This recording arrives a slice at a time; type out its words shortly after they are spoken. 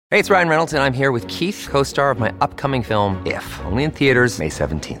Hey, it's Ryan Reynolds, and I'm here with Keith, co-star of my upcoming film, If, only in theaters May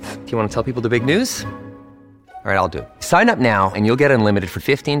 17th. Do you want to tell people the big news? All right, I'll do it. Sign up now and you'll get unlimited for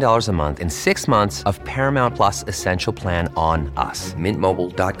 $15 a month and 6 months of Paramount Plus Essential Plan on us.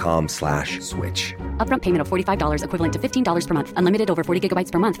 MintMobile.com/switch. Upfront payment of $45 equivalent to $15 per month. Unlimited over 40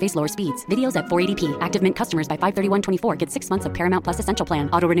 gigabytes per month. Face lower speeds. Videos at 480p. Active Mint customers by 531.24 get 6 months of Paramount Plus Essential Plan.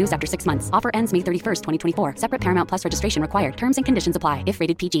 Auto renews after 6 months. Offer ends May 31st, 2024. Separate Paramount Plus registration required. Terms and conditions apply if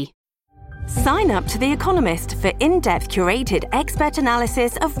rated PG. Sign up to The Economist for in-depth curated expert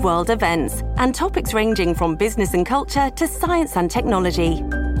analysis of world events and topics ranging from business and culture to science and technology.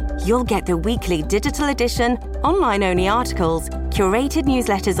 You'll get the weekly digital edition, online-only articles, curated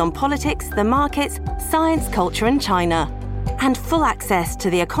newsletters on politics, the markets, science, culture and China, and full access to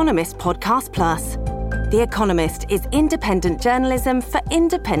The Economist Podcast Plus. The Economist is independent journalism for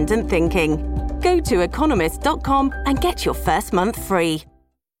independent thinking. Go to economist.com and get your first month free.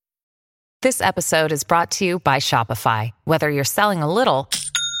 This episode is brought to you by Shopify. Whether you're selling a little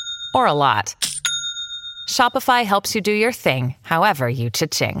or a lot, Shopify helps you do your thing, however you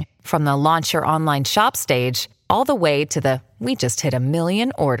cha-ching. From the launch your online shop stage, all the way to the we just hit 1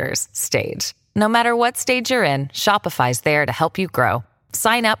 million orders stage. No matter what stage you're in, Shopify's there to help you grow.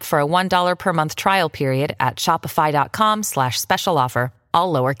 Sign up for a $1 per month trial period at shopify.com/special offer,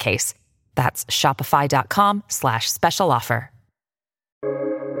 all lowercase. That's shopify.com/special offer.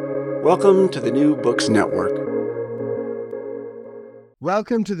 Welcome to the New Books Network.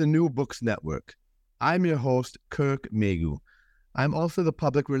 Welcome to the New Books Network. I'm your host, Kirk Megu. I'm also the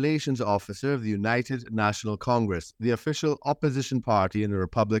Public Relations Officer of the United National Congress, the official opposition party in the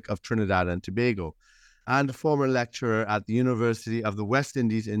Republic of Trinidad and Tobago, and a former lecturer at the University of the West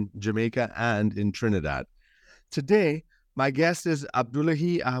Indies in Jamaica and in Trinidad. Today, my guest is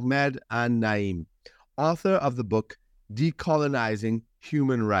Abdullahi Ahmed An-Naim, author of the book Decolonizing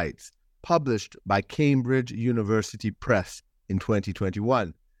Human Rights, published by Cambridge University Press in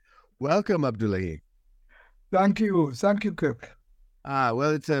 2021. Welcome, Abdullahi. Thank you, Kirk.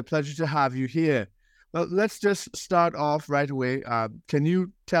 Well, it's a pleasure to have you here. Well, let's just start off right away. Can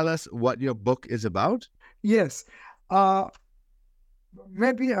you tell us what your book is about? Yes.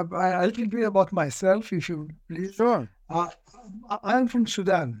 Maybe a little bit about myself, if you please. Sure. I'm from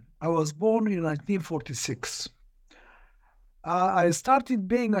Sudan. I was born in 1946. I started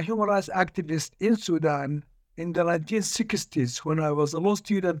being a human rights activist in Sudan in the 1960s when I was a law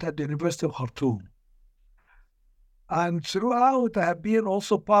student at the University of Khartoum. And throughout, I have been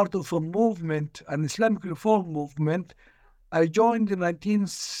also part of a movement, an Islamic reform movement. I joined in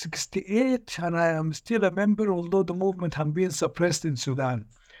 1968, and I am still a member, although the movement has been suppressed in Sudan.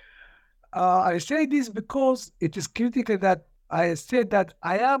 I say this because it is critical that I say that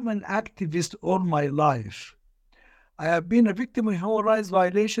I am an activist all my life. I have been a victim of human rights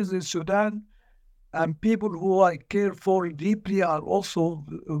violations in Sudan, and people who I care for deeply are also,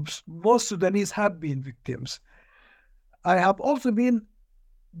 most Sudanese have been victims. I have also been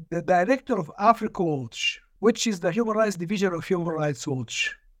the director of Africa Watch, which is the human rights division of Human Rights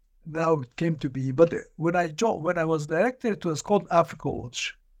Watch. Now it came to be, but when I was director, it was called Africa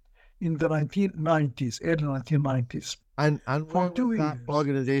Watch in the 1990s, early 1990s. And where was that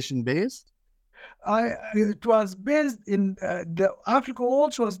organization based? It was based in, the Africa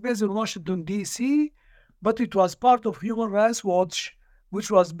Watch was based in Washington, D.C., but it was part of Human Rights Watch, which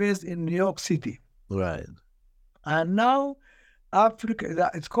was based in New York City. Right. And now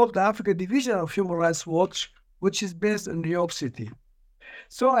it's called the Africa Division of Human Rights Watch, which is based in New York City.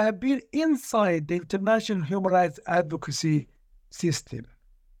 So I have been inside the international human rights advocacy system.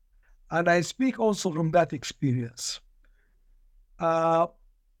 And I speak also from that experience.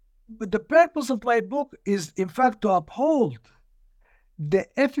 But the purpose of my book is, in fact, to uphold the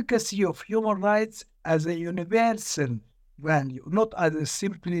efficacy of human rights as a universal value, not as a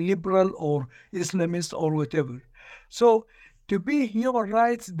simply liberal or Islamist or whatever. So to be human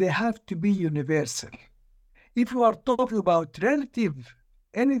rights, they have to be universal. If you are talking about relative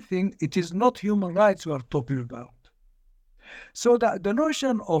anything, it is not human rights we are talking about. So the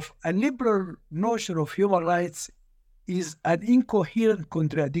notion of a liberal notion of human rights is an incoherent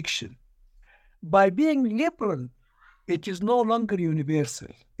contradiction. By being liberal, it is no longer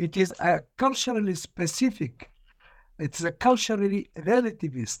universal. It is a culturally specific, it's a culturally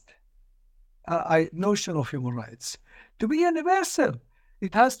relativist notion of human rights. To be universal,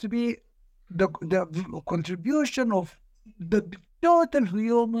 it has to be the contribution of the total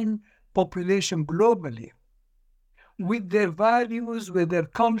human population globally, with their values, with their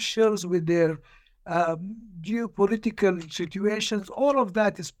cultures, with their geopolitical situations. All of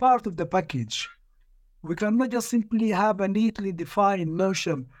that is part of the package. We cannot just simply have a neatly defined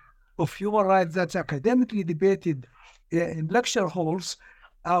notion of human rights that's academically debated in lecture halls,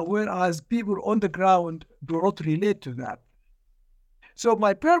 whereas people on the ground do not relate to that. So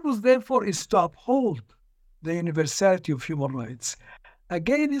my purpose, therefore, is to uphold the universality of human rights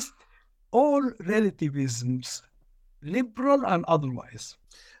against all relativisms, liberal and otherwise.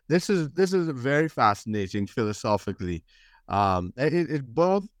 This is very fascinating philosophically. It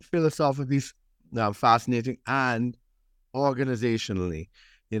both philosophically fascinating and organizationally,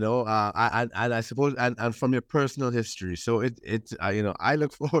 and I suppose and from your personal history. So I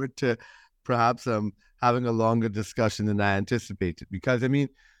look forward to perhaps having a longer discussion than I anticipated, because I mean,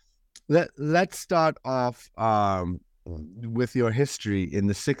 let's start off with your history in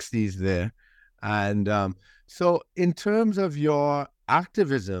the 60s there. And so in terms of your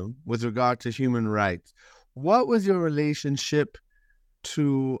activism with regard to human rights, what was your relationship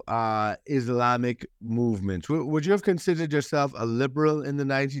to Islamic movements? Would you have considered yourself a liberal in the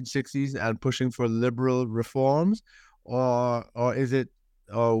 1960s and pushing for liberal reforms, or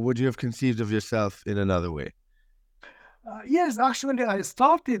would you have conceived of yourself in another way? Yes, actually, I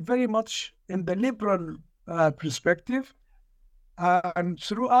started very much in the liberal perspective, and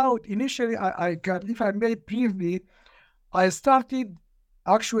throughout, initially, if I may briefly, I started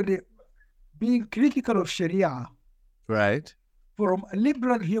actually being critical of Sharia, right, from a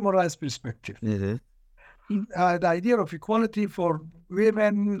liberal human rights perspective. Mm-hmm. The idea of equality for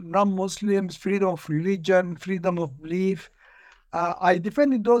women, non-Muslims, freedom of religion, freedom of belief. I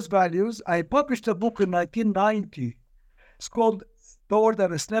defended those values. I published a book in 1990. It's called Toward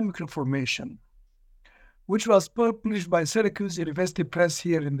an Islamic Reformation, which was published by Syracuse University Press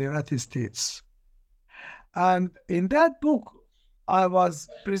here in the United States. And in that book, I was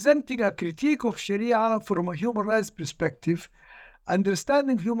presenting a critique of Sharia from a human rights perspective,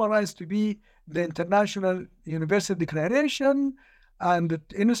 understanding human rights to be the International Universal Declaration and the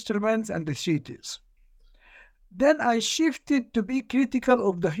instruments and the treaties. Then I shifted to be critical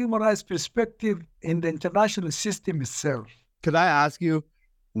of the human rights perspective in the international system itself. Could I ask you,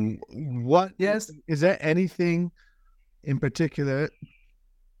 what? Yes. Is there anything in particular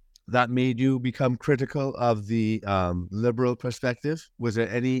that made you become critical of the liberal perspective? Was there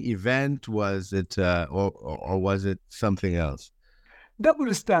any event? Was it or was it something else?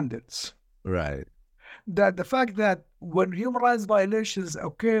 Double standards. Right. That the fact that when human rights violations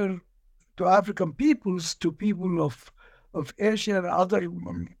occur to African peoples, to people of Asia and other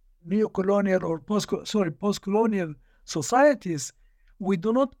neo-colonial or post-colonial societies, we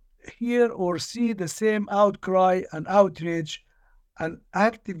do not hear or see the same outcry and outrage and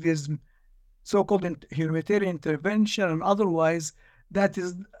activism, so-called humanitarian intervention and otherwise,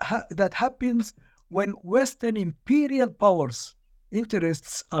 that happens when Western imperial powers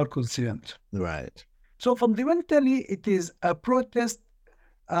interests are concerned. Right. So fundamentally, it is a protest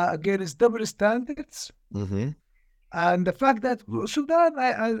against double standards. Mm-hmm. And the fact that Sudan,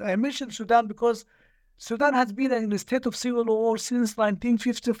 I mentioned Sudan because Sudan has been in a state of civil war since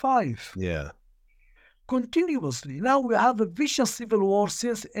 1955. Yeah. Continuously. Now we have a vicious civil war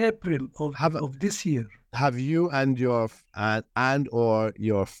since April of this year. Have you and your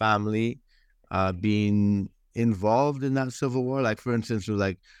family been involved in that civil war? Like, for instance,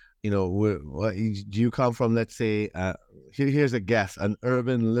 do you come from, let's say, here's a guess, an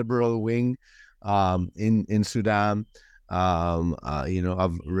urban liberal wing in Sudan,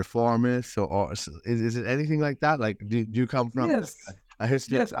 of reformists, or is it anything like that? Like, do you come from a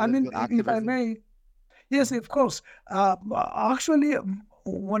history? Yes, I mean, if I may. Yes, of course. Actually,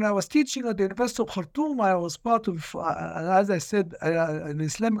 when I was teaching at the University of Khartoum, I was part of, as I said, an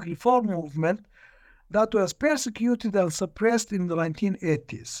Islamic reform movement that was persecuted and suppressed in the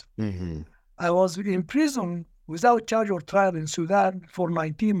 1980s. Mm-hmm. I was in prison without charge or trial in Sudan for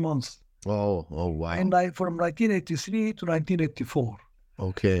 19 months. Oh, wow. And from 1983 to 1984.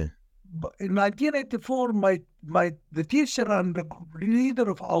 Okay. But in 1984, the teacher and the leader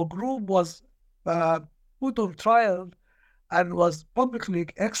of our group was put on trial and was publicly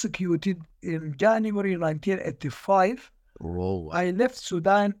executed in January 1985. Whoa. I left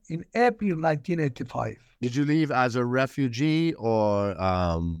Sudan in April 1985. Did you leave as a refugee, or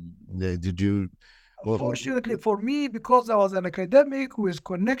did you? Fortunately for me, because I was an academic with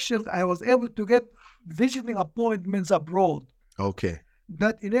connections, I was able to get visiting appointments abroad. Okay.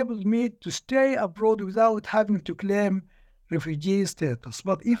 That enabled me to stay abroad without having to claim refugee status.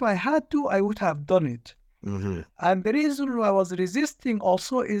 But if I had to, I would have done it. Mm-hmm. And the reason I was resisting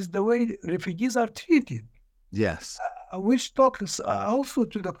also is the way refugees are treated. Yes. Which talks also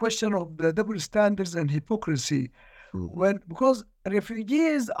to the question of the double standards and hypocrisy. Mm-hmm. Because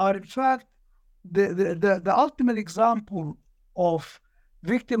refugees are in fact the ultimate example of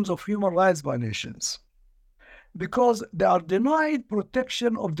victims of human rights violations because they are denied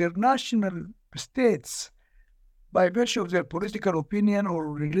protection of their national states by virtue of their political opinion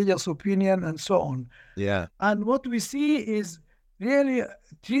or religious opinion and so on. Yeah. And what we see is really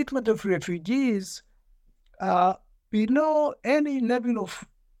treatment of refugees below any level of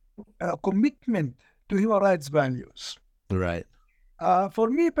commitment to human rights values. Right. For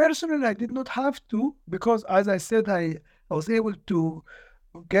me personally, I did not have to because, as I said, I was able to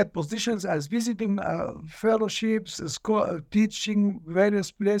get positions as visiting fellowships, teaching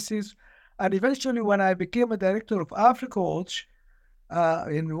various places. And eventually, when I became a director of Africa Watch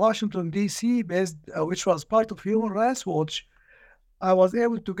in Washington, D.C., which was part of Human Rights Watch, I was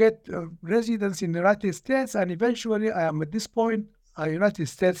able to get residence in the United States, and eventually I am at this point a United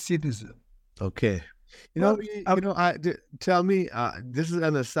States citizen. Okay. Tell me, this is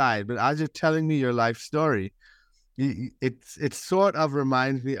an aside, but as you're telling me your life story, it sort of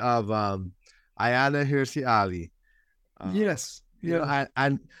reminds me of Ayana Hirsi Ali. Yes. Yeah.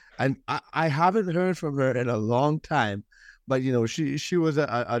 And I haven't heard from her in a long time, but she was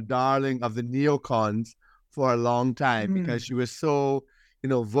a darling of the neocons for a long time because she was so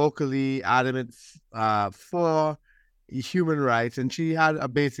vocally adamant for human rights, and she had a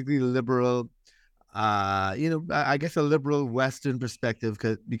basically liberal I guess a liberal Western perspective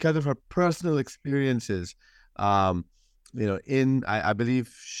because of her personal experiences. I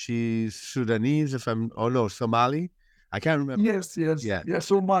believe she's Sudanese, Somali. I can't remember. Yes. Yeah,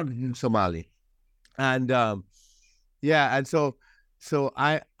 Somali. Somali. And and so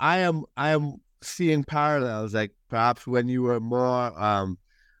I am seeing parallels, like perhaps when you were more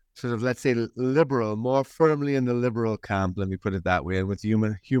sort of, let's say, liberal, more firmly in the liberal camp, let me put it that way, and with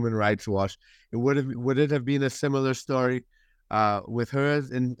Human Rights Watch, would it have been a similar story with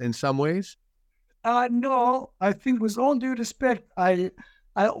hers in some ways? No, I think with all due respect, I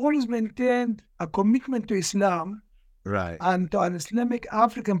always maintained a commitment to Islam, right, and to an Islamic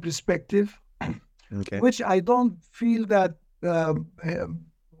African perspective, okay, which I don't feel that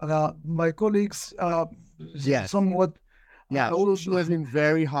my colleagues somewhat. Yeah, she wasn't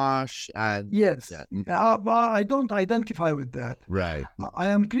very harsh. And yes, I don't identify with that. Right. I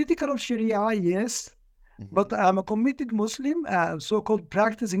am critical of Sharia, yes, but I'm a committed Muslim, so-called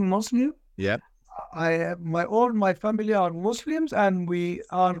practicing Muslim. Yeah. My family are Muslims, and we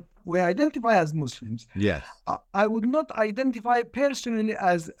identify as Muslims. Yes. I would not identify personally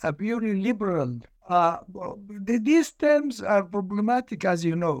as a purely liberal. These terms are problematic, as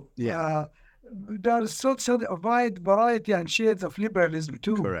you know. Yeah. There is such a wide variety and shades of liberalism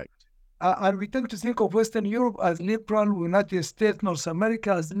too. Correct. And we tend to think of Western Europe as liberal, United States, North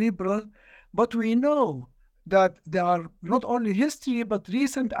America as liberal, but we know that there are not only history but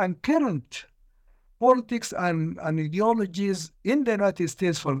recent and current politics and ideologies in the United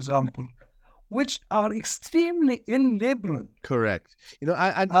States, for example, which are extremely illiberal. Correct.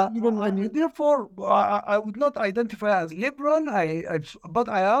 Therefore, I would not identify as liberal. But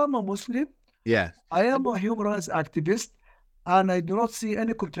I am a Muslim. Yes. I am a human rights activist, and I do not see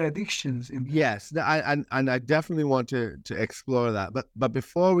any contradictions in that. Yes, and I definitely want to explore that. But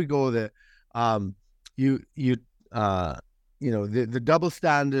before we go there, the double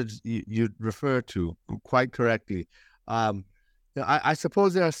standards you refer to quite correctly. I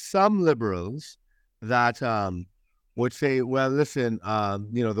suppose there are some liberals that would say, well, listen,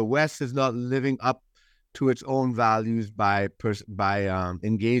 the West is not living up to its own values by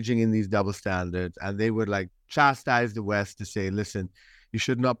engaging in these double standards, and they would chastise the West to say, listen, you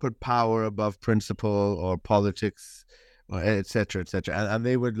should not put power above principle or politics, or et cetera, et cetera. And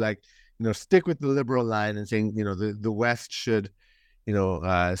they would stick with the liberal line and saying, the West should,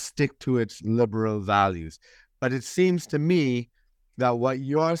 stick to its liberal values. But it seems to me that what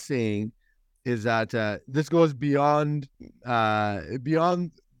you're saying is that this goes beyond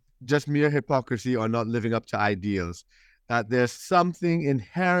just mere hypocrisy or not living up to ideals, that there's something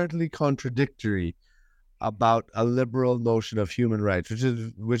inherently contradictory about a liberal notion of human rights, which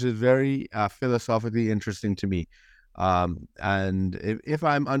is very philosophically interesting to me. And if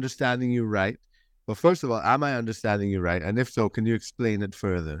I'm understanding you right, well, first of all, am I understanding you right? And if so, can you explain it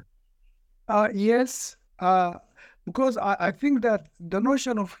further? Yes, because I think that the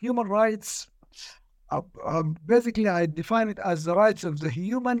notion of human rights, basically I define it as the rights of the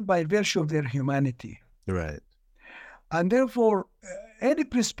human by virtue of their humanity. Right. And therefore, any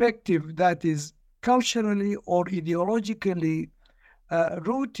perspective that is culturally or ideologically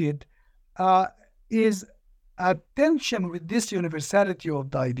rooted is at tension with this universality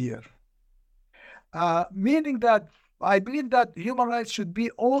of the idea. Meaning that I believe that human rights should be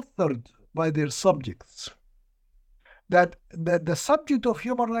authored by their subjects. that the subject of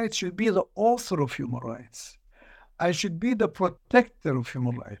human rights should be the author of human rights. I should be the protector of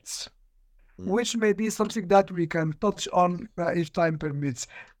human rights, which may be something that we can touch on if time permits.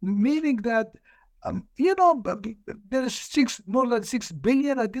 Meaning that, there is more than 6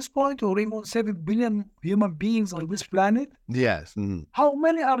 billion at this point, or even 7 billion human beings on this planet. Yes. How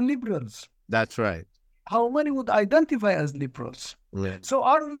many are liberals? That's right. How many would identify as liberals? Yeah. So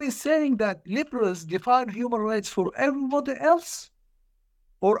are we saying that liberals define human rights for everybody else?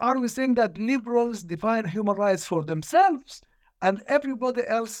 Or are we saying that liberals define human rights for themselves and everybody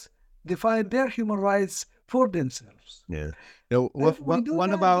else define their human rights for themselves? Yeah. Then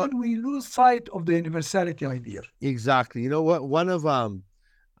we lose sight of the universality idea. Exactly. One of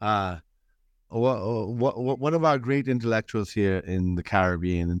our great intellectuals here in the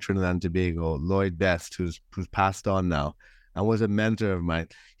Caribbean, in Trinidad and Tobago, Lloyd Best, who's passed on now and was a mentor of mine.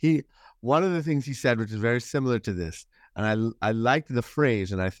 One of the things he said, which is very similar to this, and I liked the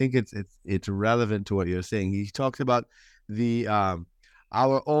phrase, and I think it's relevant to what you're saying. He talks about the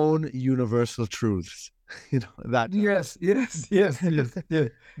our own universal truths. That yes. that yes.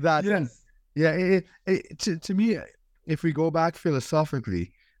 Yeah. To me, if we go back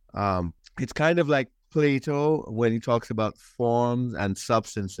philosophically, it's kind of like Plato when he talks about forms and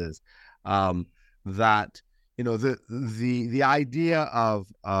substances. That the idea of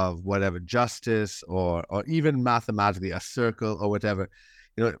whatever justice or even mathematically a circle or whatever,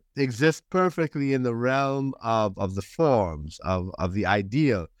 exists perfectly in the realm of the forms of the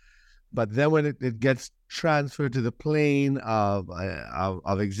ideal, but then when it gets transferred to the plane of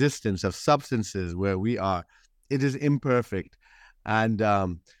existence, of substances where we are, it is imperfect, and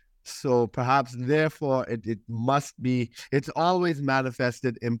so perhaps therefore it must be. It's always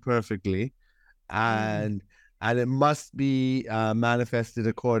manifested imperfectly, and it must be manifested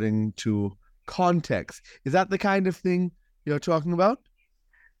according to context. Is that the kind of thing you're talking about?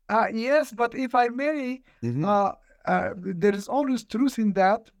 Yes, but if I may, there is always truth in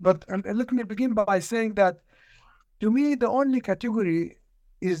that. But let me begin by saying that, to me, the only category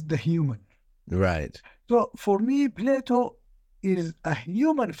is the human. Right. So for me, Plato is a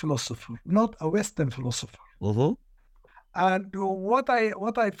human philosopher, not a Western philosopher. And what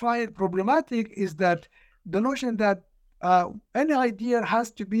I find problematic is that the notion that any idea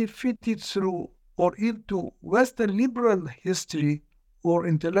has to be fitted through or into Western liberal history or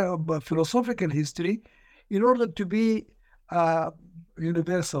philosophical history in order to be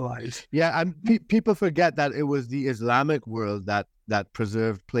universalized. Yeah, and people forget that it was the Islamic world that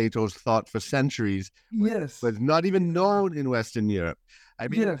preserved Plato's thought for centuries. Yes. Was not even known in Western Europe. I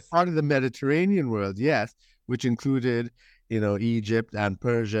mean, yes. Part of the Mediterranean world, yes, which included Egypt and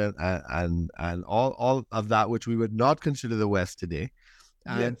Persia and all of that which we would not consider the West today.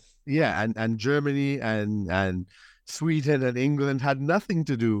 And yes. Yeah, and Germany and Sweden and England had nothing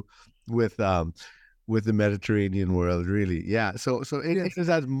to do with the Mediterranean world, really. Yeah, so it is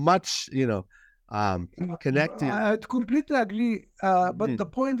as much connected. I completely agree, but the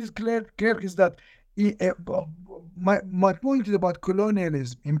point is clear is that my point is about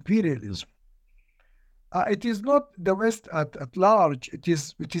colonialism, imperialism. It is not the West at large. It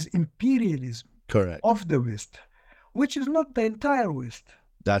is imperialism. Correct. Of the West, which is not the entire West.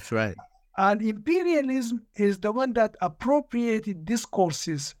 That's right. And imperialism is the one that appropriated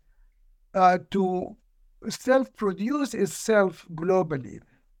discourses to self-produce itself globally.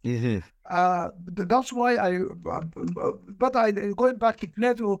 That's why going back to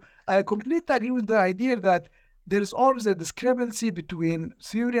Plato, I completely agree with the idea that there is always a discrepancy between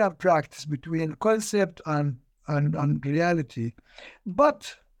theory and practice, between concept and reality.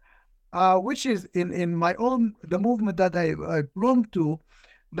 But which is in my own, the movement that I belong to,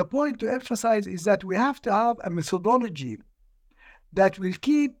 the point to emphasize is that we have to have a methodology that will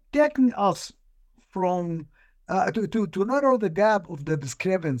keep taking us from to narrow the gap of the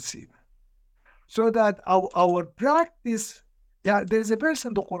discrepancy, so that our practice. Yeah, there is a verse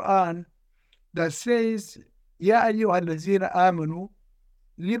in the Quran that says, "Ya ayyuha allazina amanu,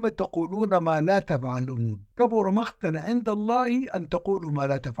 lima taquluna ma la taf'alun, kabura maqtan 'inda Allahi an taqulu ma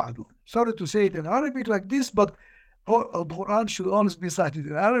la taf'alun." Sorry to say it in Arabic like this, but the Quran should always be cited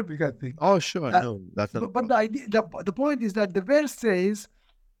in Arabic, I think. Oh, sure. No, that's not. But the point is that the verse says,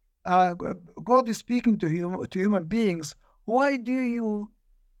 God is speaking to human beings. Why do you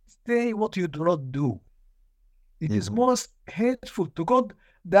say what you do not do? It is most hateful to God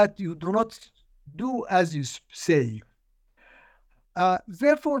that you do not do as you say.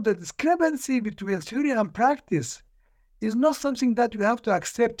 Therefore, the discrepancy between theory and practice is not something that we have to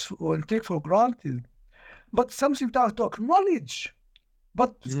accept or take for granted, but something to acknowledge,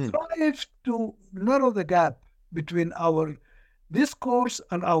 but strive to narrow the gap. between our discourse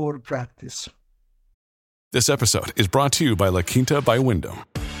and our practice. This episode is brought to you by La Quinta by Wyndham.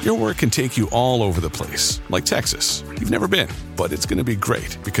 Your work can take you all over the place, like Texas. You've never been, but it's going to be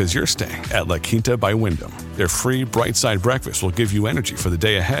great because you're staying at La Quinta by Wyndham. Their free Bright Side breakfast will give you energy for the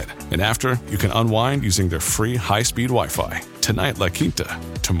day ahead. And after, you can unwind using their free high-speed Wi-Fi. Tonight, La Quinta.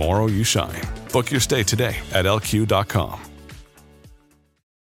 Tomorrow, you shine. Book your stay today at lq.com.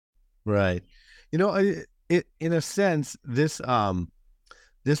 Right. You know, in a sense, this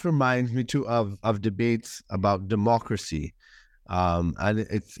reminds me too of debates about democracy, and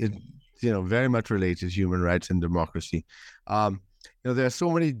it's very much related to human rights and democracy. There are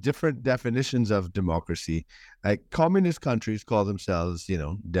so many different definitions of democracy. Like communist countries call themselves,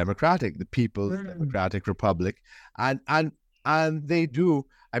 democratic, the People's Democratic Republic, and they do.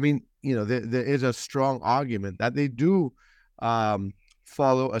 I mean, there is a strong argument that they do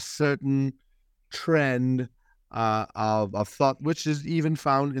follow a certain trend of thought, which is even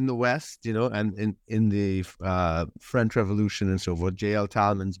found in the West, and in the French Revolution and so forth. J.L.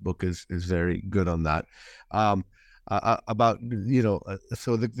 Talman's book is very good on that. About,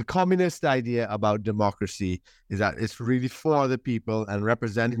 so the communist idea about democracy is that it's really for the people and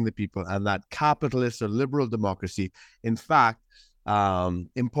representing the people, and that capitalist or liberal democracy, in fact,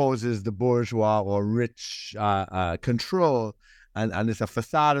 imposes the bourgeois or rich control. And it's a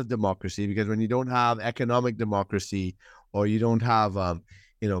facade of democracy, because when you don't have economic democracy, or you don't have,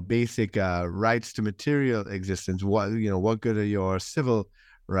 basic rights to material existence, what good are your civil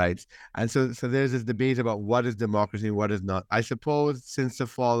rights? And so there's this debate about what is democracy and what is not. I suppose since the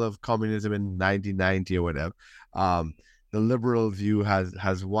fall of communism in 1990 or whatever, the liberal view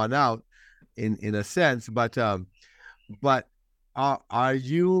has won out in a sense, but are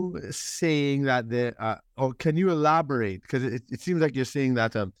you saying that there, or can you elaborate? Because it seems like you're saying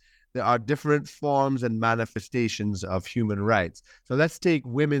that there are different forms and manifestations of human rights. So let's take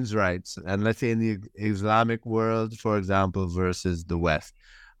women's rights, and let's say in the Islamic world, for example, versus the West.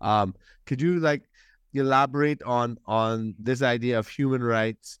 Could you elaborate on this idea of human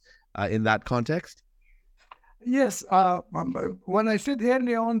rights in that context? Yes. When I said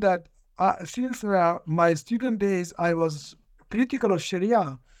earlier on that since my student days, I was critical of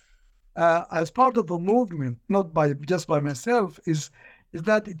Sharia as part of a movement, not just by myself, is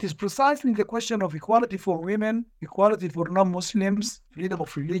that it is precisely the question of equality for women, equality for non-Muslims, freedom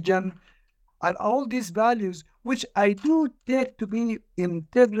of religion, and all these values, which I do take to be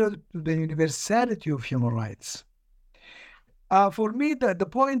integral to the universality of human rights. For me, the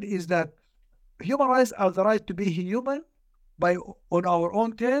point is that human rights are the right to be human on our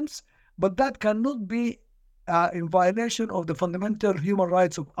own terms, but that cannot be in violation of the fundamental human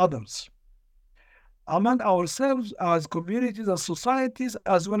rights of others, among ourselves, as communities, as societies,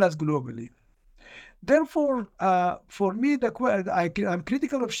 as well as globally. Therefore, for me, I'm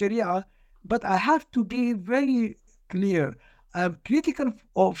critical of Sharia, but I have to be very clear. I'm critical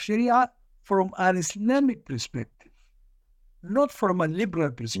of Sharia from an Islamic perspective, not from a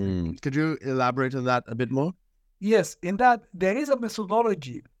liberal perspective. Could you elaborate on that a bit more? Yes, in that there is a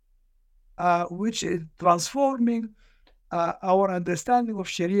methodology which is transforming our understanding of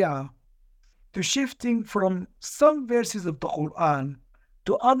Sharia to shifting from some verses of the Quran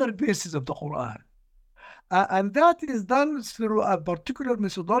to other verses of the Quran. And that is done through a particular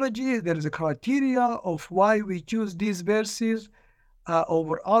methodology. There is a criteria of why we choose these verses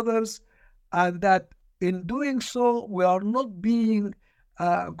over others, and that in doing so, we are not being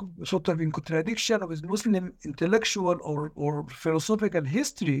sort of in contradiction with Muslim intellectual or philosophical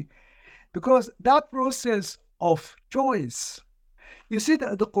history, because that process of choice, you see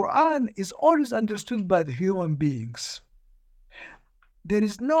that the Quran is always understood by the human beings. There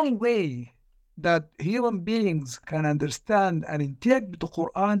is no way that human beings can understand and interpret the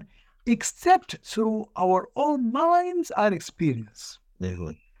Quran except through our own minds and experience.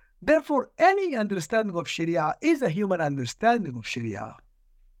 Therefore, any understanding of Sharia is a human understanding of Sharia.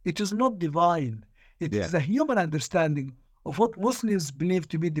 It is not divine. It is a human understanding of what Muslims believe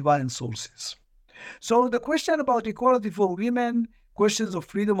to be divine sources. So the question about equality for women, questions of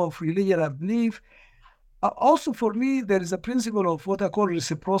freedom of religion and belief, also for me, there is a principle of what I call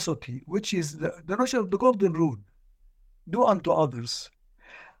reciprocity, which is the notion of the golden rule, do unto others.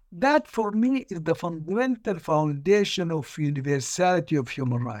 That for me is the fundamental foundation of universality of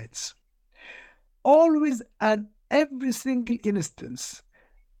human rights. Always and every single instance,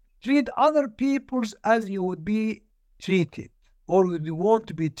 treat other people as you would be treated or you want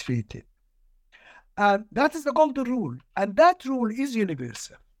to be treated. And that is the golden rule. And that rule is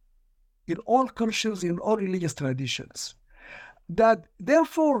universal in all cultures, in all religious traditions. That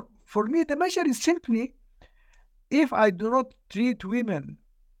therefore, for me, the measure is simply if I do not treat women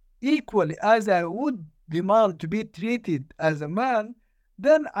equally as I would demand to be treated as a man,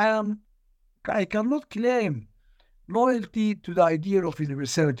 then I cannot claim loyalty to the idea of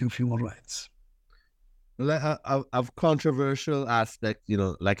universality of human rights. Of controversial aspect,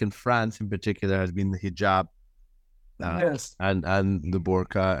 like in France in particular, has been the hijab, Yes. and the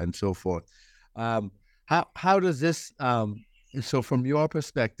burqa and so forth. How does this? So, from your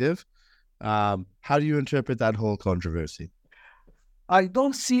perspective, how do you interpret that whole controversy? I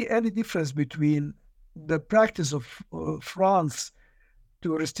don't see any difference between the practice of France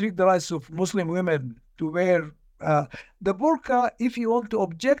to restrict the rights of Muslim women to wear the burqa. If you want to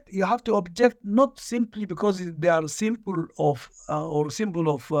object, you have to object not simply because they are symbol of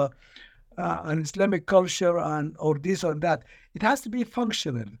an Islamic culture or this or that. It has to be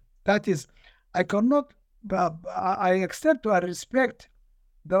functional. That is, I cannot. I accept or I respect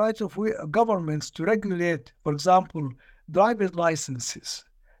the rights of governments to regulate, for example, driver's licenses,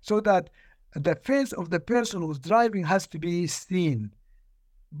 so that the face of the person who's driving has to be seen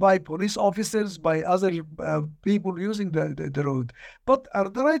by police officers, by other people using the road. But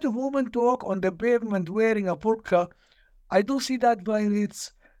the right of women to walk on the pavement wearing a burqa, I don't see that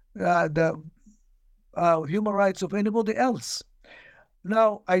violates the human rights of anybody else.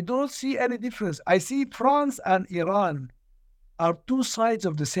 Now, I don't see any difference. I see France and Iran are two sides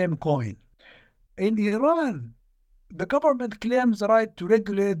of the same coin. In Iran, the government claims the right to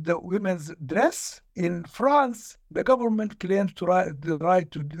regulate the women's dress. In France, the government claims the right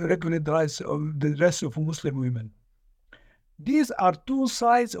to regulate the dress of Muslim women. These are two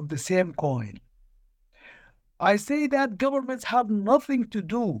sides of the same coin. I say that governments have nothing to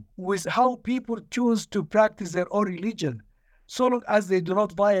do with how people choose to practice their own religion, so long as they do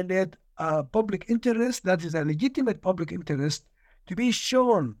not violate public interest, that is a legitimate public interest, to be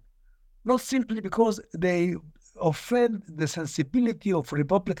shown, not simply because they offend the sensibility of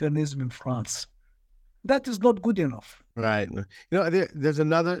republicanism in France. That is not good enough. Right. There's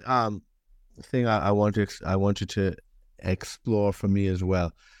another thing I want you to explore for me as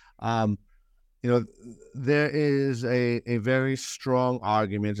well. There is a very strong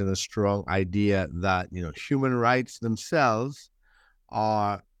argument and a strong idea that human rights themselves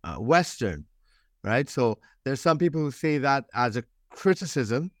are Western, right? So there's some people who say that as a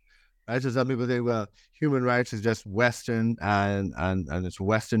criticism. Right, so some people say, well, human rights is just Western and it's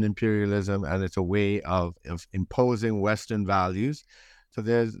Western imperialism and it's a way of imposing Western values. So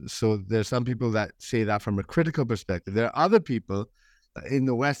there's some people that say that from a critical perspective. There are other people in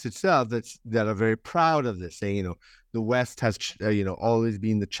the West itself that are very proud of this, saying, the West has always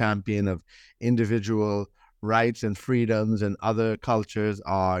been the champion of individual rights and freedoms, and other cultures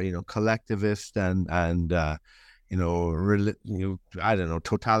are collectivist and I don't know,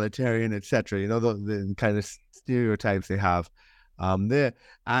 totalitarian, etc. The kind of stereotypes they have there,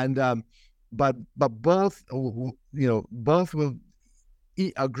 and but both both will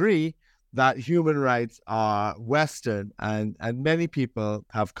agree that human rights are Western, and many people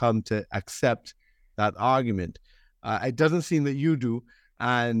have come to accept that argument. It doesn't seem that you do,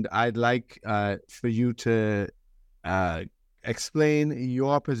 and I'd like for you to explain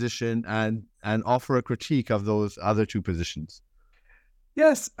your position and offer a critique of those other two positions.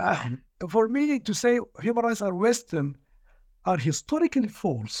 Yes, for me to say human rights are Western are historically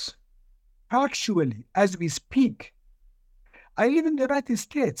false. Actually, as we speak, I live in the United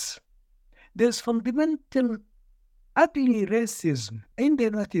States. There's fundamental, ugly racism in the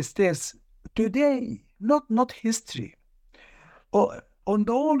United States today, not history. On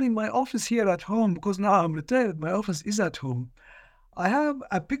the wall in my office here at home, because now I'm retired, my office is at home, I have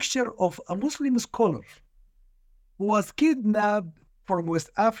a picture of a Muslim scholar who was kidnapped from West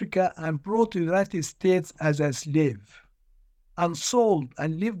Africa and brought to the United States as a slave and sold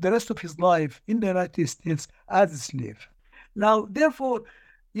and lived the rest of his life in the United States as a slave. Now, therefore,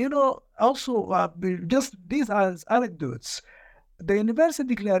 also just these are anecdotes. The Universal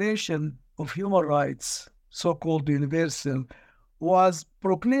Declaration of Human Rights, so-called Universal, was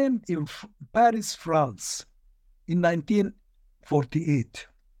proclaimed in Paris, France in 1948.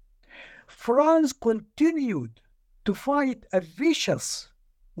 France continued to fight a vicious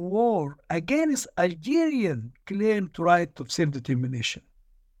war against Algerian claim to right of self-determination.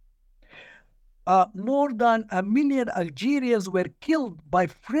 More than 1 million Algerians were killed by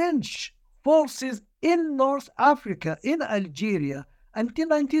French forces in North Africa, in Algeria, until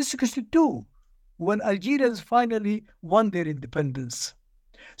 1962, when Algerians finally won their independence.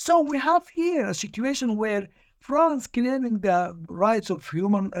 So we have here a situation where France claiming the rights of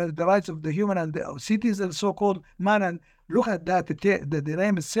the human and the citizen, so-called man, and look at that, the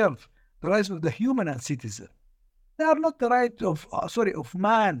name itself, the rights of the human and citizen. They are not the right of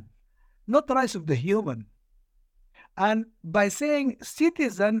man, not the rights of the human. And by saying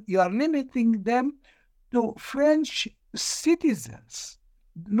citizen, you are limiting them to French citizens,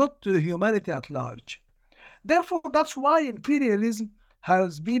 not to humanity at large. Therefore, that's why imperialism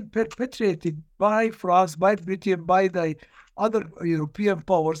has been perpetrated by France, by Britain, by the other European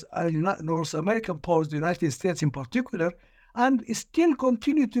powers, North American powers, the United States in particular, and it still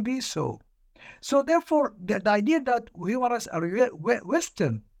continue to be so. So therefore, the idea that human rights are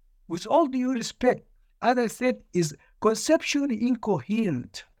Western, with all due respect, as I said, is conceptually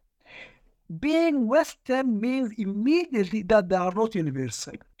incoherent. Being Western means immediately that they are not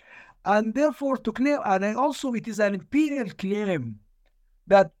universal. And therefore, to claim, and also it is an imperial claim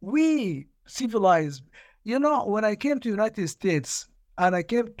that we civilized. When I came to United States and I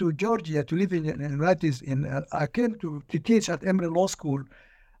came to Georgia to live I came to teach at Emory Law School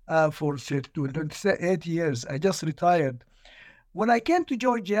for 28 years. I just retired. When I came to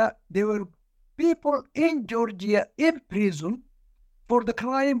Georgia, there were people in Georgia in prison for the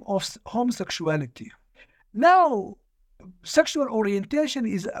crime of homosexuality. Now, sexual orientation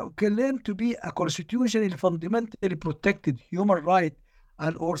is claimed to be a constitutionally fundamentally protected human right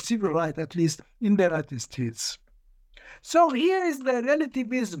or civil right, at least in the United States. So here is the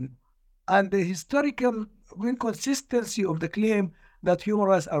relativism and the historical inconsistency of the claim that human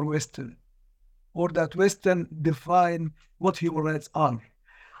rights are Western, or that Western define what human rights are.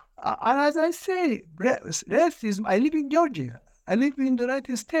 And as I say, racism, I live in Georgia. I live in the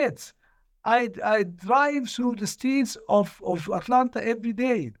United States. I drive through the streets of Atlanta every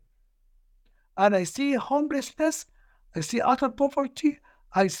day. And I see homelessness. I see utter poverty.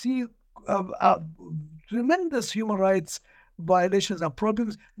 I see tremendous human rights violations and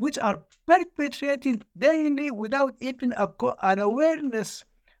problems which are perpetrated daily without even an awareness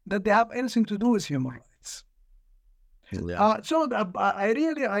that they have anything to do with human rights. Yeah.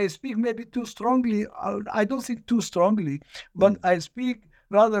 I speak maybe too strongly. I don't think too strongly, but I speak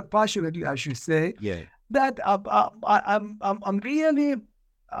rather passionately, I should say. Yeah. That I'm really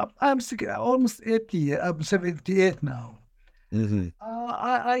almost 80. I'm 78 now. Mm-hmm.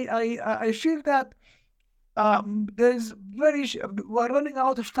 I feel that we're running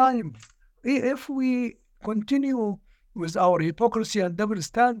out of time. If we continue with our hypocrisy and double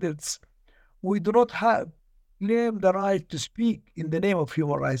standards, we do not claim the right to speak in the name of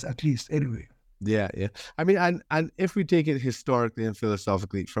human rights, at least anyway. Yeah. I mean, and if we take it historically and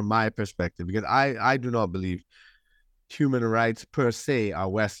philosophically, from my perspective, because I do not believe human rights per se are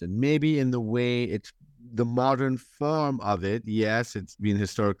Western. Maybe in the way it's the modern form of it, yes, it's been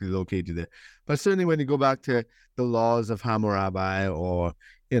historically located there. But certainly when you go back to the laws of Hammurabi or,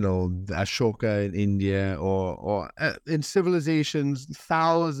 Ashoka in India or in civilizations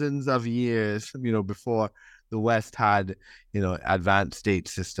thousands of years, before the West had, advanced state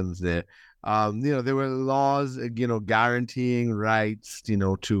systems there. There were laws, guaranteeing rights,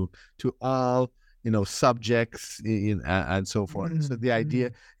 to all, subjects and so forth. Mm-hmm. So the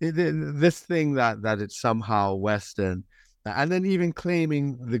idea, this thing that it's somehow Western, and then even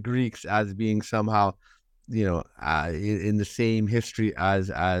claiming the Greeks as being somehow, in the same history as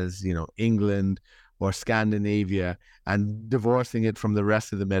England or Scandinavia, and divorcing it from the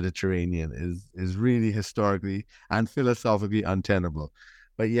rest of the Mediterranean is really historically and philosophically untenable.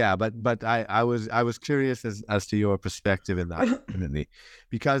 But yeah, but I was curious as to your perspective in that, definitely,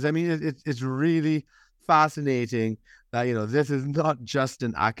 because I mean it's really fascinating that this is not just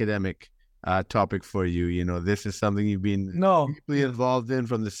an academic topic for you. This is something you've been deeply involved in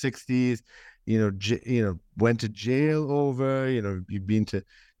from the '60s. Went to jail over. You've been to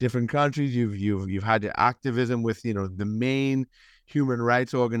different countries. You've had your activism with the main human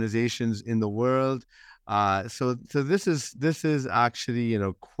rights organizations in the world. So this is actually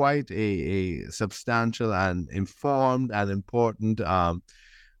quite a substantial and informed and important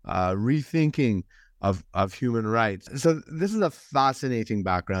rethinking of human rights. So this is a fascinating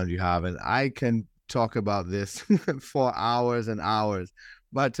background you have, and I can talk about this for hours and hours.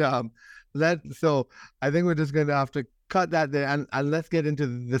 But so I think we're just going to have to cut that there, and let's get into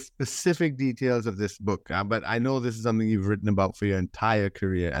the specific details of this book. But I know this is something you've written about for your entire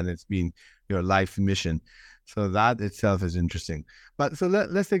career, and it's been your life mission. So that itself is interesting. But so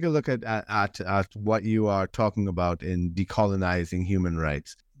let's take a look at what you are talking about in Decolonizing Human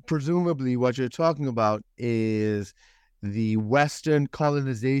Rights. Presumably what you're talking about is the Western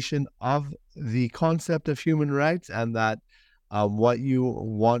colonization of the concept of human rights, and that what you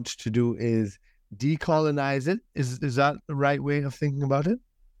want to do is decolonize it. Is that the right way of thinking about it?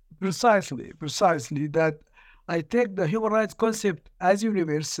 Precisely. That I take the human rights concept as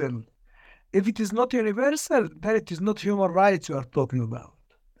universal, if it is not universal, then it is not human rights you are talking about.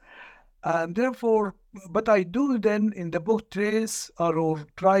 And therefore, but I do then in the book trace or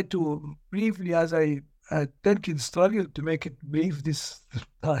try to briefly, as I tend to struggle to make it brief this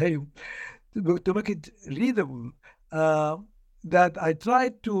time, to make it readable, that I try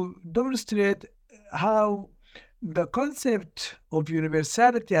to demonstrate how the concept of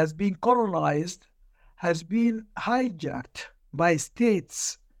universality has been colonized, has been hijacked by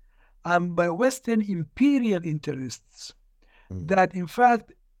states and by Western imperial interests that in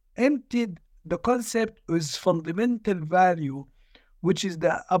fact emptied the concept of its fundamental value, which is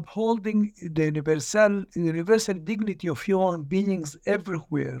the upholding the universal dignity of human beings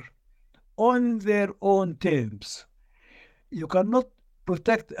everywhere on their own terms. You cannot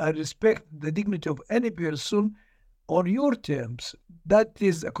protect and respect the dignity of any person on your terms. That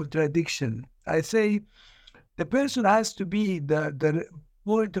is a contradiction. I say the person has to be the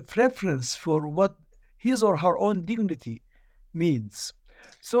point of reference for what his or her own dignity means.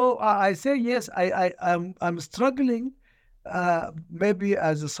 So I say yes, I'm struggling maybe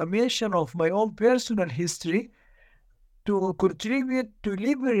as a summation of my own personal history to contribute to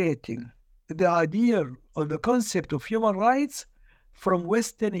liberating the idea or the concept of human rights from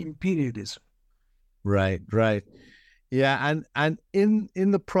Western imperialism. Right. Yeah, and in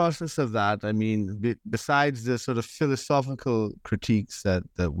the process of that, I mean, besides the sort of philosophical critiques that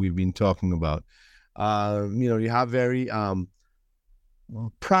we've been talking about, you have very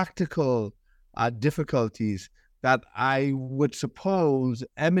practical difficulties that I would suppose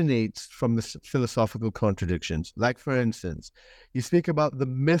emanates from the philosophical contradictions. Like, for instance, you speak about the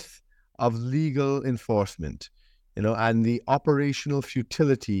myth of legal enforcement, and the operational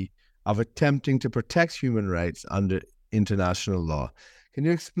futility of attempting to protect human rights under international law. Can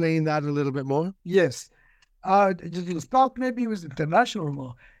you explain that a little bit more? Yes. To start maybe with international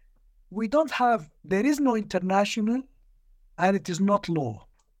law. There is no international, and it is not law.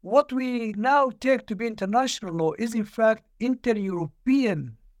 What we now take to be international law is in fact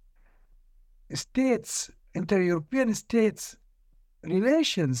inter-European states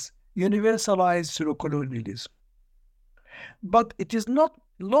relations universalized through colonialism. But it is not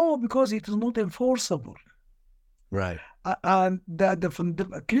law because it is not enforceable. Right. And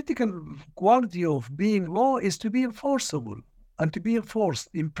the critical quality of being law is to be enforceable and to be enforced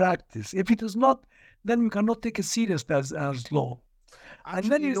in practice. If it is not, then we cannot take it serious as law. Actually,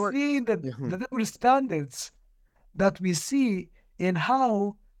 and then you see the double standards that we see in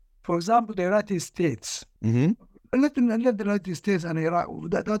how, for example, the United States. Mm-hmm. Let the United States and Iraq.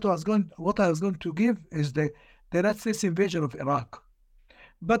 What I was going to give is the United States invasion of Iraq.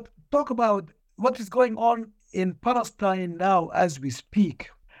 But talk about what is going on in Palestine now as we speak.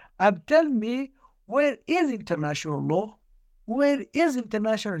 And tell me, where is international law? Where is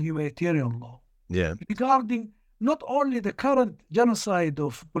international humanitarian law? Yeah. Regarding not only the current genocide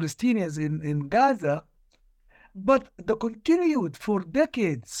of Palestinians in Gaza, but the continued for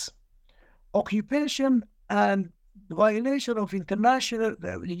decades occupation and violation of international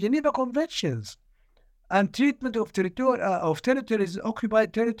Geneva Conventions and treatment of territories,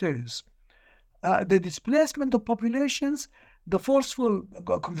 occupied territories, the displacement of populations, the forceful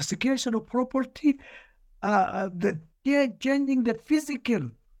confiscation of property, the changing the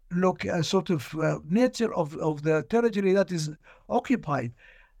physical nature of the territory that is occupied.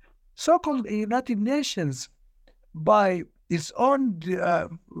 So-called United Nations, by its own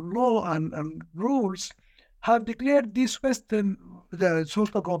law and rules, have declared this the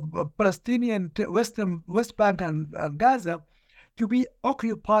so-called Palestinian West Bank and Gaza to be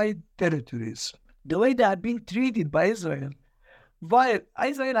occupied territories. The way they are being treated by Israel, while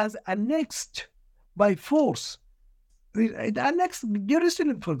Israel has annexed by force, it annexed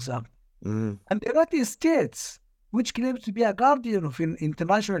Jerusalem, for example. Mm-hmm. And the United States, which claims to be a guardian of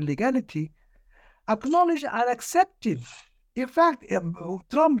international legality, acknowledged and accepted. In fact,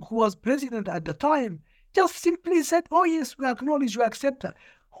 Trump, who was president at the time, just simply said, oh yes, we acknowledge, we accept that.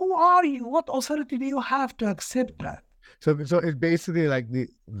 Who are you? What authority do you have to accept that? So it's basically like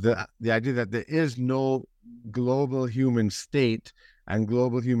the idea that there is no global human state and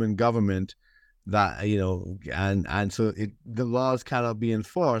global human government that, and so the laws cannot be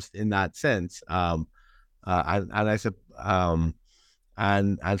enforced in that sense. And so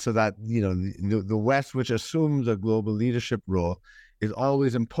that, the West, which assumes a global leadership role, is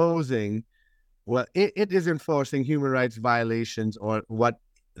always imposing, it is enforcing human rights violations, or what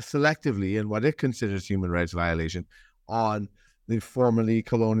selectively, and what it considers human rights violation, on the formerly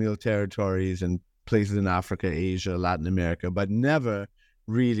colonial territories and places in Africa, Asia, Latin America, but never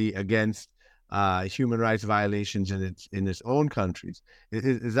really against human rights violations in its own countries.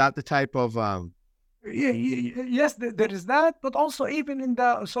 Is that the type of Yes, there is that, but also even in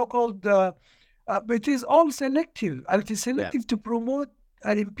the so-called, it is all selective, and it is selective to promote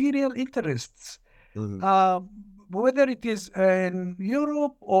imperial interests. Whether it is in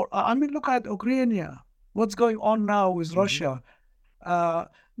Europe or, I mean, look at Ukraine, what's going on now with Russia.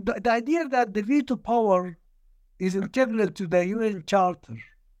 The idea that the veto power is integral to the UN Charter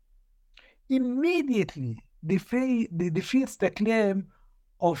immediately defeats the claim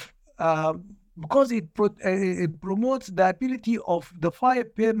of, because it promotes the ability of the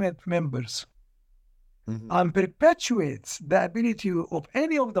 5 permanent members and perpetuates the ability of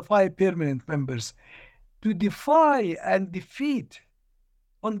any of the 5 permanent members to defy and defeat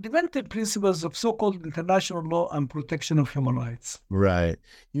fundamental principles of so-called international law and protection of human rights. Right.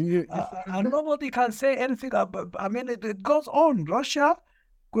 And nobody can say anything about, I mean, it goes on. Russia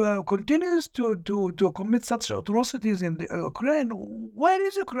continues to commit such atrocities in the Ukraine. Where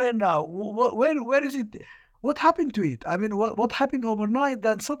is Ukraine now? Where is it? What happened to it? I mean, what happened overnight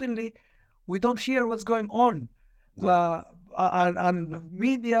that suddenly we don't hear what's going on? And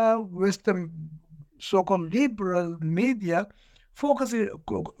media, Western so-called liberal media, focuses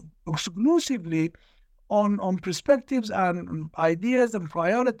exclusively on perspectives and ideas and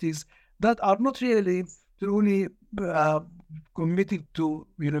priorities that are not really truly committed to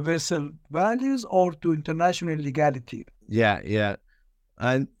universal values or to international legality. Yeah.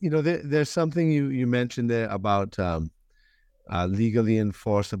 And, there's something you mentioned there about legally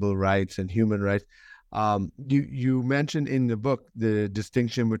enforceable rights and human rights. You mentioned in the book the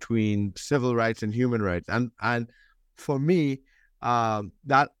distinction between civil rights and human rights. And for me,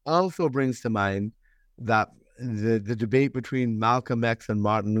 that also brings to mind that the debate between Malcolm X and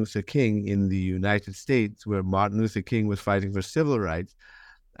Martin Luther King in the United States, where Martin Luther King was fighting for civil rights,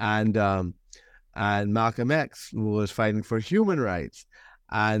 and Malcolm X was fighting for human rights.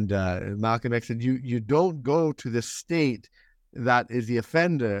 And Malcolm X said, you don't go to the state that is the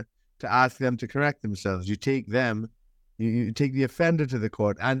offender to ask them to correct themselves. You take them, you take the offender to the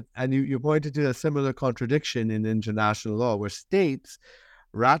court. And you pointed to a similar contradiction in international law, where states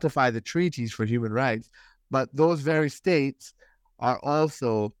ratify the treaties for human rights, but those very states are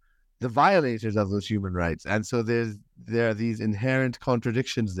also the violators of those human rights. And so there are these inherent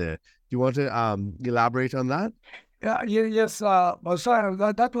contradictions there. Do you want to elaborate on that? Yes. Sorry,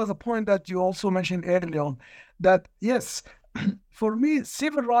 that was a point that you also mentioned earlier on, that yes, for me,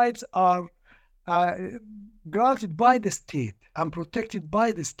 civil rights are granted by the state and protected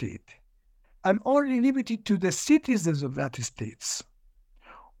by the state and only limited to the citizens of that states.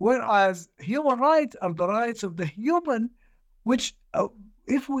 Whereas human rights are the rights of the human, which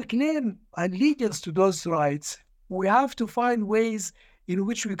if we claim allegiance to those rights, we have to find ways in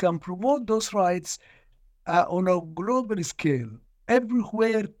which we can promote those rights on a global scale,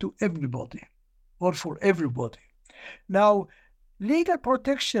 everywhere to everybody, or for everybody. Now, legal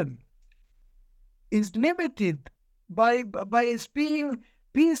protection is limited by its being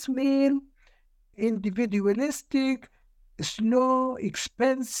piecemeal, individualistic, slow,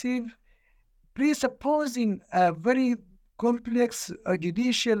 expensive, presupposing a very complex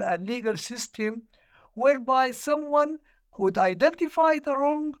judicial and legal system whereby someone would identify the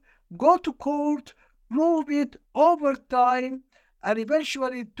wrong, go to court, prove it over time, and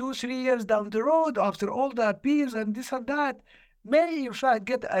eventually 2-3 years down the road, after all the appeals and this and that, may in fact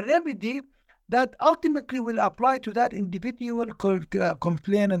get a remedy that ultimately will apply to that individual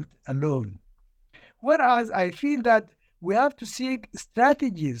complainant alone. Whereas I feel that we have to seek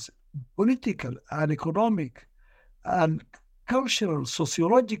strategies, political and economic and cultural,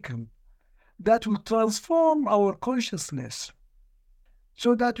 sociological, that will transform our consciousness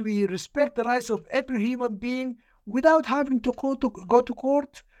so that we respect the rights of every human being without having to go to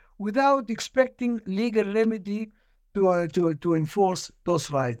court, without expecting legal remedy to enforce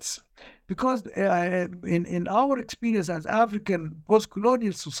those rights. Because in our experience as African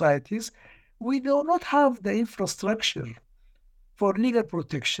post-colonial societies, we do not have the infrastructure for legal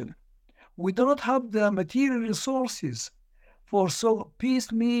protection. We do not have the material resources for so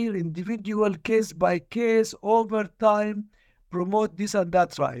piecemeal, individual, case by case, over time, promote this and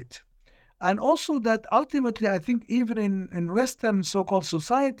that right. And also that ultimately, I think even in Western so-called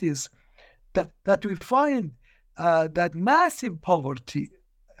societies, that we find that massive poverty,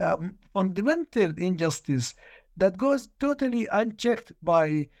 fundamental injustice that goes totally unchecked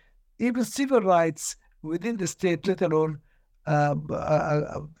by even civil rights within the state, let alone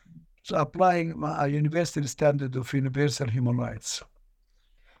applying a universal standard of universal human rights.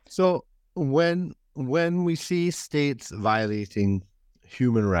 So when we see states violating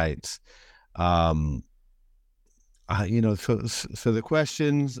human rights, Um, so the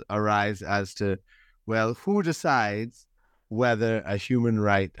questions arise as to, well, who decides whether a human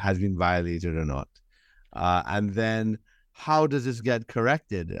right has been violated or not? And then how does this get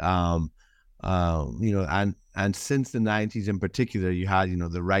corrected? And since the 90s in particular, you had,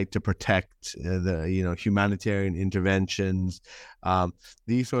 the right to protect, the humanitarian interventions,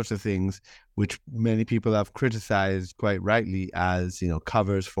 these sorts of things, which many people have criticized quite rightly as,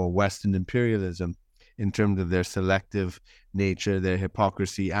 covers for Western imperialism in terms of their selective nature, their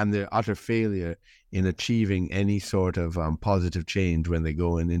hypocrisy, and their utter failure in achieving any sort of positive change when they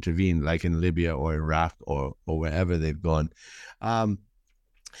go and intervene, like in Libya or Iraq or wherever they've gone. But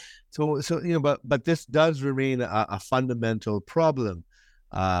this does remain a fundamental problem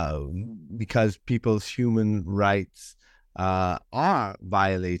because people's human rights are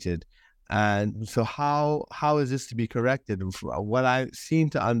violated. And so how is this to be corrected? And what I seem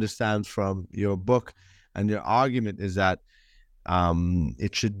to understand from your book and your argument is that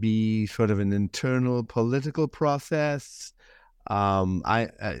it should be sort of an internal political process. I'm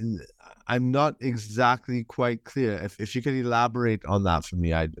not exactly quite clear. If you could elaborate on that for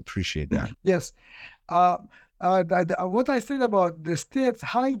me, I'd appreciate that. Yes. What I said about the states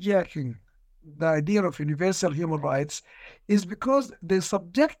hijacking the idea of universal human rights is because they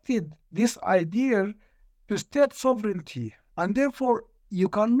subjected this idea to state sovereignty, and therefore you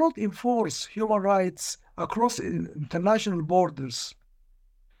cannot enforce human rights across international borders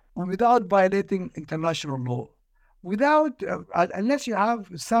without violating international law, unless you have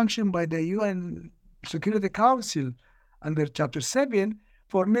sanctioned by the UN Security Council under Chapter 7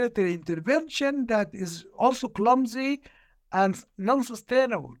 for military intervention that is also clumsy and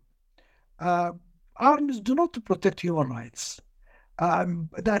non-sustainable. Armies do not protect human rights.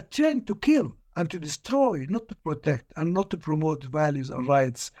 They are trained to kill and to destroy, not to protect and not to promote values and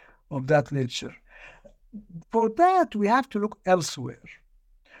rights of that nature. For that, we have to look elsewhere.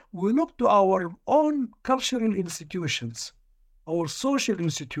 We look to our own cultural institutions, our social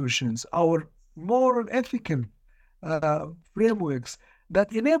institutions, our moral, ethical frameworks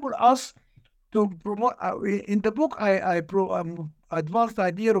that enable us to promote. In the book, I advanced the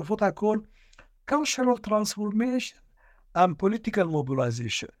idea of what I call cultural transformation and political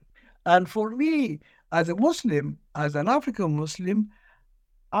mobilization. And for me, as a Muslim, as an African Muslim,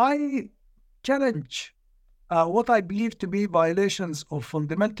 I challenge what I believe to be violations of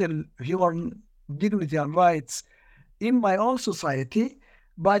fundamental human dignity and rights in my own society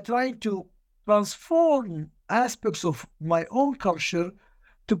by trying to transform aspects of my own culture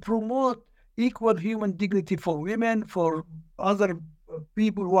to promote equal human dignity for women, for other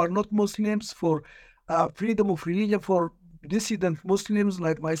people who are not Muslims, for freedom of religion for dissident Muslims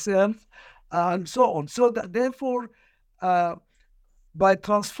like myself, and so on. So that therefore, by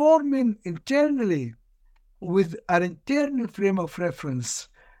transforming internally with an internal frame of reference,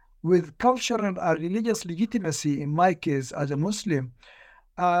 with cultural and religious legitimacy, in my case as a Muslim,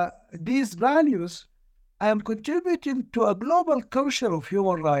 these values, I am contributing to a global culture of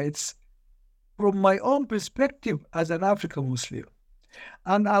human rights from my own perspective as an African Muslim.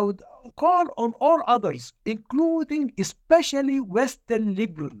 And I would call on all others, including especially Western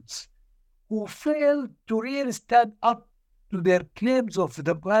liberals, who fail to really stand up to their claims of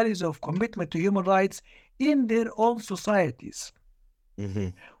the values of commitment to human rights in their own societies.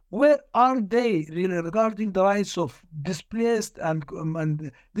 Mm-hmm. Where are they really regarding the rights of displaced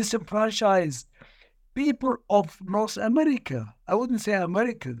and disenfranchised people of North America? I wouldn't say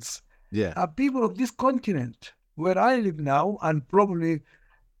Americans. Yeah. People of this continent, where I live now, and probably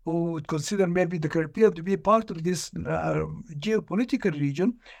who would consider maybe the Caribbean to be part of this geopolitical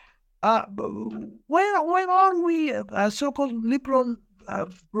region. Where are we, so-called liberal,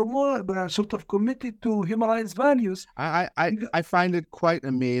 sort of committed to human rights values? I find it quite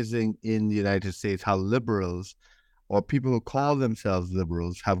amazing in the United States how liberals, or people who call themselves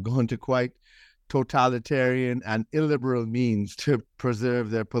liberals, have gone to quite totalitarian and illiberal means to preserve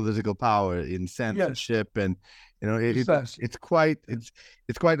their political power in censorship. Yes. And it's quite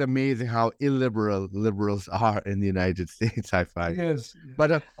amazing how illiberal liberals are in the United States, I find. Yes.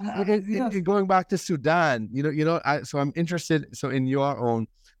 But going back to Sudan, so I'm interested. So in your own,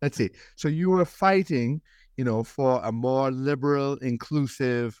 let's see. So you were fighting, for a more liberal,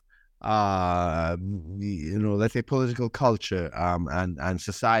 inclusive, let's say political culture, and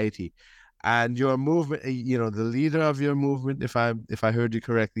society. And your movement, the leader of your movement, if I heard you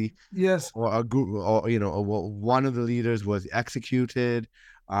correctly, yes, or a group, or one of the leaders was executed.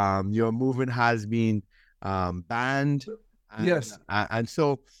 Your movement has been banned. Yes, and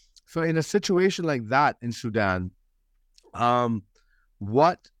so in a situation like that in Sudan,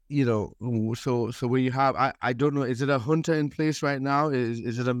 what so where you have, I don't know, is it a junta in place right now?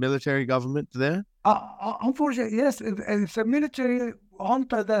 Is it a military government there? Unfortunately, yes, it's a military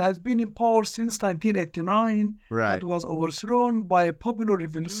junta that has been in power since 1989. Right. That was overthrown by a popular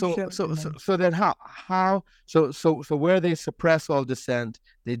revolution. So then so where they suppress all dissent,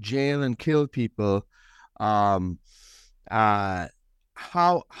 they jail and kill people. How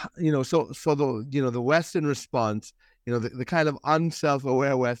the Western response, the kind of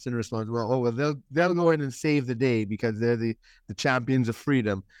unself-aware Western response, well they'll go in and save the day because they're the champions of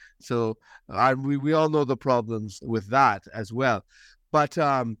freedom. So we all know the problems with that as well, but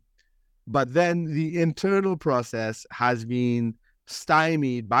then the internal process has been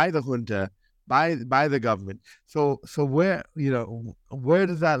stymied by the junta, by the government. So where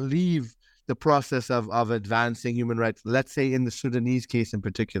does that leave the process of advancing human rights, let's say in the Sudanese case in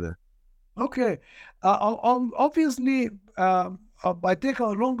particular? Okay. Obviously, I take a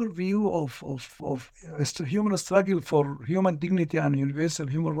longer view of human struggle for human dignity and universal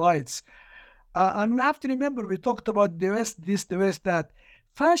human rights. And we have to remember, we talked about the West, that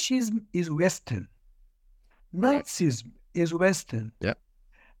fascism is Western. Nazism is Western. Yeah.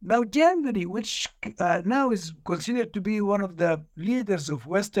 Now, Germany, which now is considered to be one of the leaders of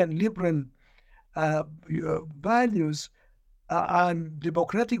Western liberal values and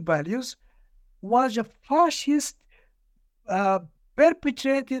democratic values, was a fascist,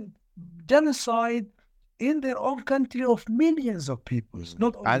 perpetrated genocide in their own country of millions of people,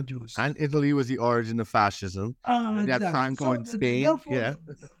 not only Jews. And Italy was the origin of fascism. That Franco in Spain. Therefore,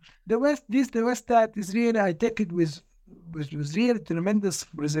 the West that is really, I take it with really tremendous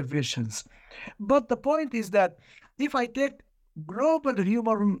reservations. But the point is that if I take global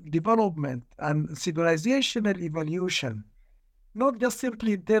human development and civilizational evolution, not just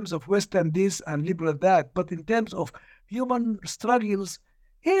simply in terms of Western this and liberal that, but in terms of human struggles,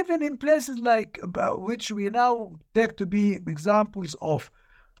 even in places like which we now take to be examples of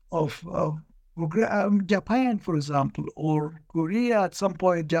Japan, for example, or Korea at some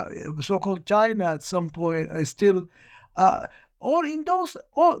point, so-called China at some point, still, or in those,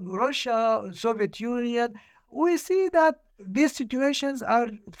 or Russia, Soviet Union, we see that these situations are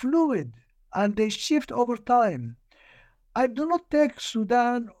fluid and they shift over time. I do not take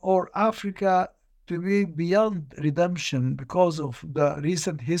Sudan or Africa to be beyond redemption because of the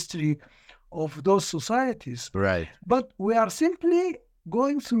recent history of those societies. Right. But we are simply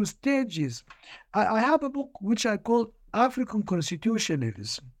going through stages. I have a book which I call African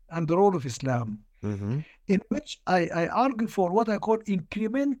Constitutionalism and the Role of Islam, in which I argue for what I call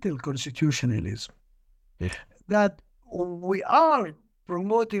incremental constitutionalism. That we are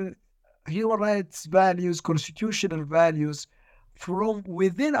promoting human rights values, constitutional values from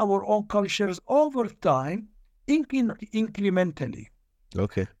within our own cultures over time, incrementally.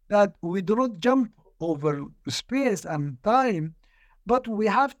 Okay. That we do not jump over space and time, but we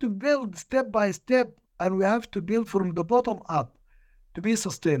have to build step by step, and we have to build from the bottom up to be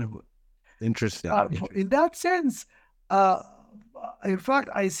sustainable. Interesting. In that sense, in fact,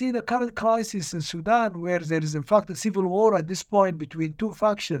 I see the current crisis in Sudan, where there is in fact a civil war at this point between two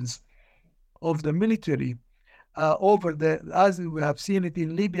factions of the military as we have seen it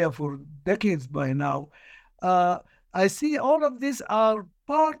in Libya for decades by now. I see all of these are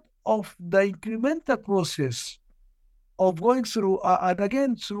part of the incremental process of going through, and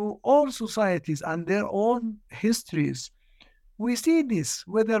again, through all societies and their own histories. We see this,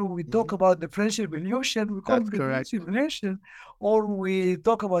 whether we talk about the French Revolution, we call it the French Revolution, or we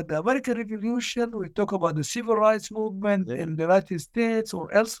talk about the American Revolution, we talk about the Civil Rights Movement in the United States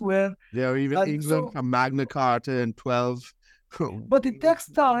or elsewhere. Yeah, or even England from Magna Carta in 12. But it takes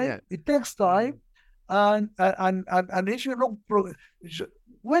time. Yeah. It takes time. And if you look,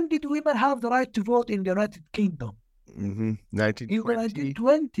 when did women have the right to vote in the United Kingdom? 1920. In the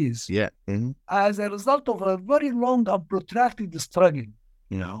 1920s. Yeah. As a result of a very long and protracted struggle.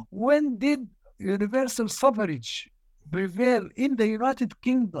 When did universal suffrage prevail in the United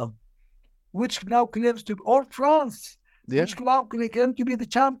Kingdom, which now claims to, or France, which now claims to be the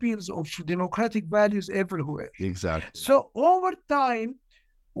champions of democratic values everywhere? Exactly. So over time,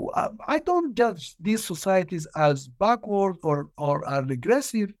 I don't judge these societies as backward or are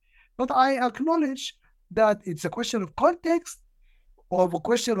regressive, but I acknowledge that it's a question of context, of a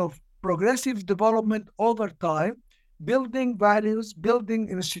question of progressive development over time, building values, building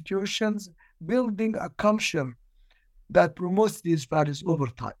institutions, building a culture that promotes these values over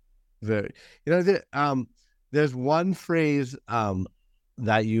time. Very. There's one phrase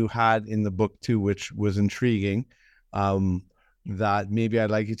that you had in the book too, which was intriguing, that maybe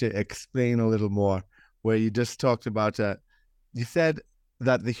I'd like you to explain a little more, where you just talked about, you said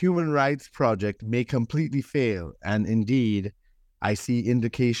that the Human Rights Project may completely fail, and indeed, I see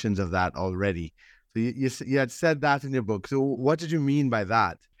indications of that already. So you had said that in your book. So what did you mean by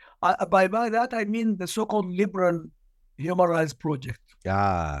that? By that, I mean the so-called liberal Human Rights Project.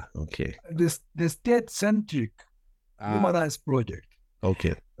 Ah, okay. The state-centric Human Rights Project.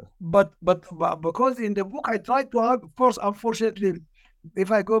 Okay. But because in the book I tried to argue, of course, unfortunately,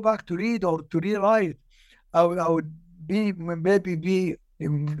 if I go back to read or to rewrite, I would maybe be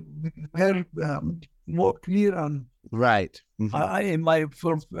more clear and right.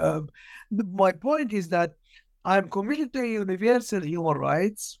 Mm-hmm. My point is that I'm committed to universal human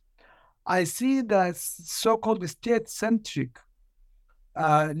rights. I see that so-called state-centric,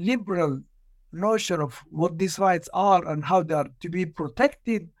 liberal notion of what these rights are and how they are to be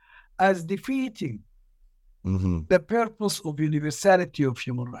protected as defeating the purpose of universality of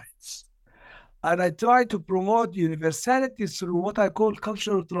human rights. And I try to promote universality through what I call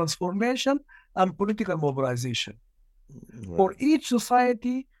cultural transformation and political mobilization for each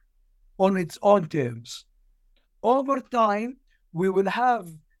society on its own terms. Over time, we will have,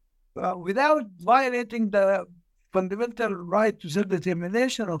 without violating the fundamental right to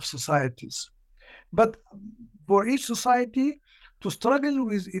self-determination of societies, but for each society to struggle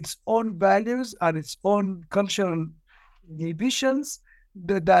with its own values and its own cultural inhibitions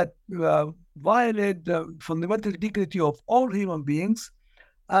that violate the fundamental dignity of all human beings,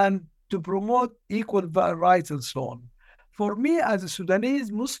 and to promote equal rights and so on. For me, as a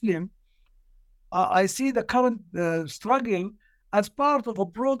Sudanese Muslim, I see the current struggle as part of a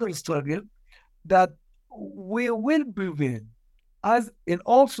broader struggle that we will prevail. As in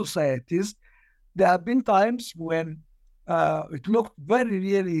all societies, there have been times when it looked very,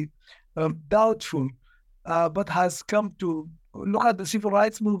 really doubtful, but has come to look at the civil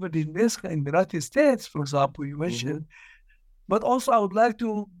rights movement in the United States, for example, you mentioned. But also I would like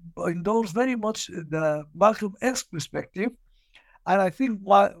to endorse very much the Malcolm X perspective. And I think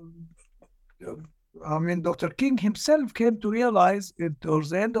Dr. King himself came to realize towards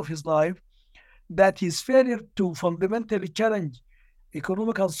the end of his life that his failure to fundamentally challenge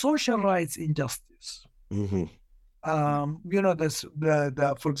economic and social rights injustice. For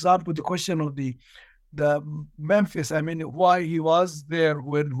example, the question of the Memphis, why he was there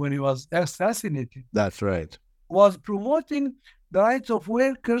when he was assassinated. That's right. Was promoting the rights of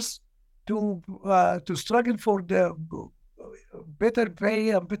workers to struggle for the better pay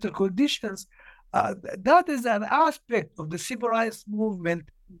and better conditions. That is an aspect of the civil rights movement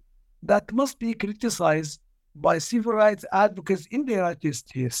that must be criticized by civil rights advocates in the United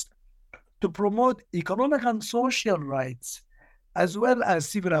States to promote economic and social rights as well as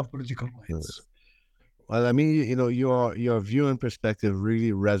civil and political rights. Well, your view and perspective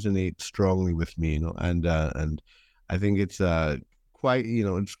really resonates strongly with me, and I think it's quite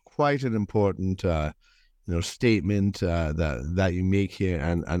an important statement that you make here,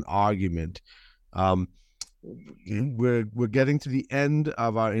 and an argument. We're getting to the end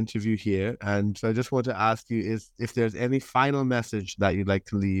of our interview here, and so I just want to ask you if there's any final message that you'd like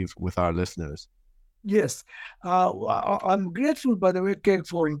to leave with our listeners. Yes, I'm grateful, by the way, Kate,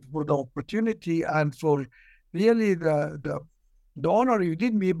 for the opportunity and for really the honor you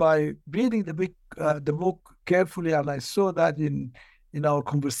did me by reading the book carefully, and I saw that in our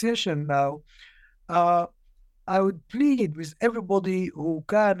conversation now. I would plead with everybody who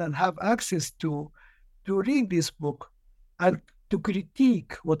can and have access to read this book and to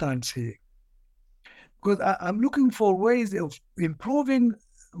critique what I'm saying, because I'm looking for ways of improving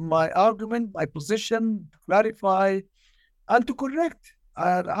my argument, my position, clarify, and to correct.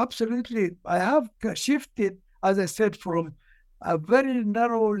 And absolutely, I have shifted, as I said, from a very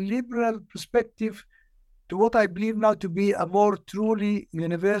narrow liberal perspective to what I believe now to be a more truly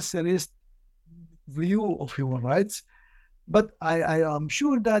universalist view of human rights. But I am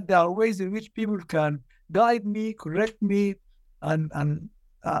sure that there are ways in which people can guide me, correct me, and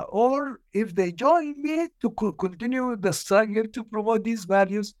or if they join me to continue the struggle to promote these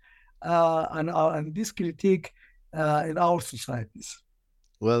values and this critique in our societies.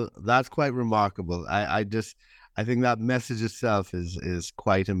 Well, that's quite remarkable. I think that message itself is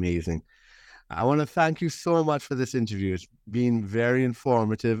quite amazing. I want to thank you so much for this interview. It's been very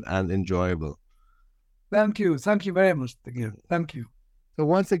informative and enjoyable. Thank you. Thank you very much. Thank you. So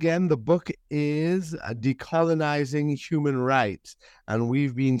once again, the book is Decolonizing Human Rights, and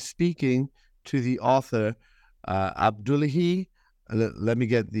we've been speaking to the author, Abdullahi. Let me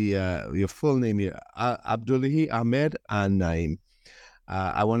get your full name here, Abdullahi Ahmed An-Naim.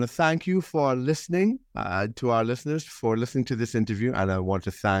 I want to thank you for listening, to our listeners for listening to this interview, and I want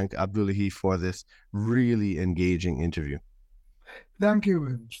to thank Abdullahi for this really engaging interview. Thank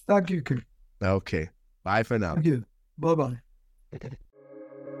you. Thank you, Kirk. Okay. Bye for now. Thank you. Bye-bye.